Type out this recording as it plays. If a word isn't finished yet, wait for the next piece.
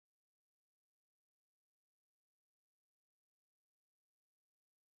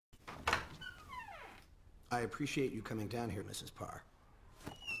I appreciate you coming down here, Mrs. Parr.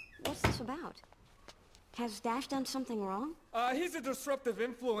 What's this about? Has Dash done something wrong? He's a disruptive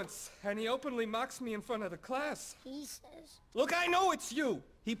influence, and he openly mocks me in front of the class. He says. Look, I know it's you!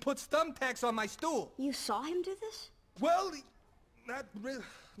 He puts thumbtacks on my stool! You saw him do this? Well, not really.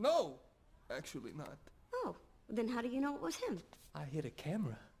 No, actually not. Oh, then how do you know it was him? I hit a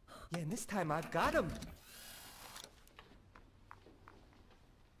camera. Yeah, and this time I've got him.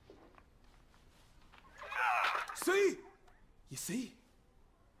 See? You see?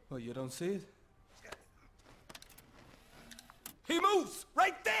 Oh, you don't see it? He moves!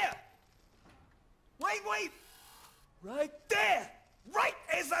 Right there! Wait! Right there! Right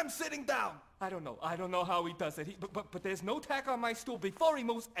as I'm sitting down! I don't know how he does it. But there's no tack on my stool before he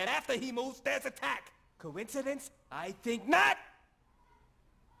moves, and after he moves, there's a tack. Coincidence? I think not!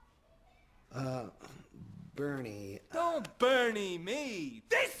 Bernie... Don't Bernie me!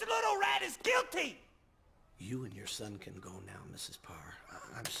 This little rat is guilty! You and your son can go now, Mrs. Parr.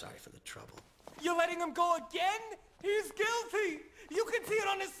 I'm sorry for the trouble. You're letting him go again? He's guilty! You can see it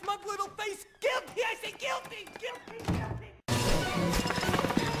on his smug little face! Guilty! I say guilty! Guilty!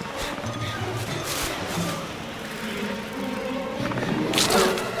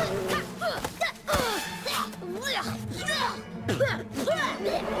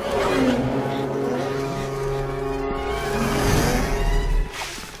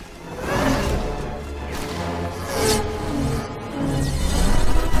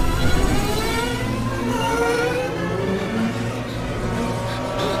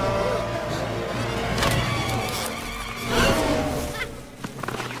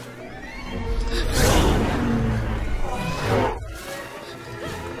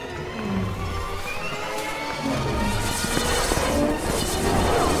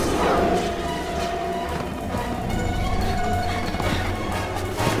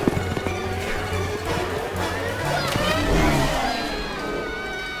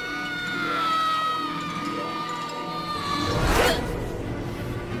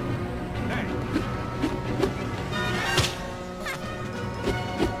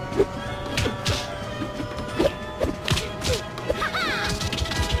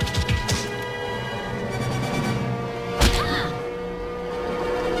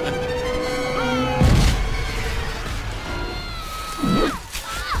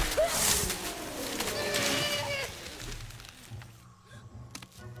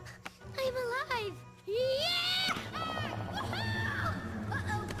 I'm alive! Yeah!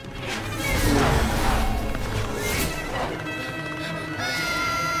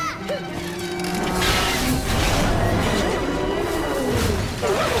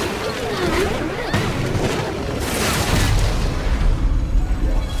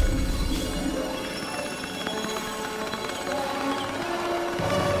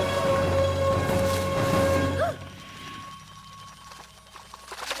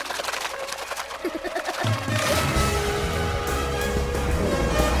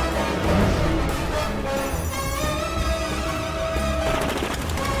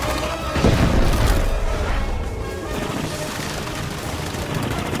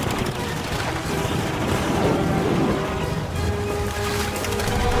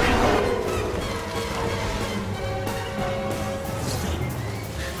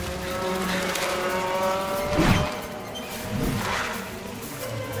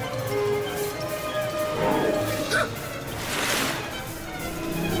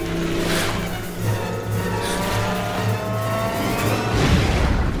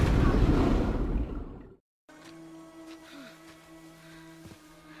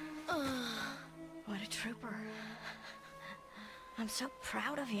 What a trooper. I'm so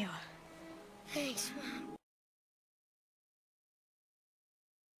proud of you. Thanks, Mom.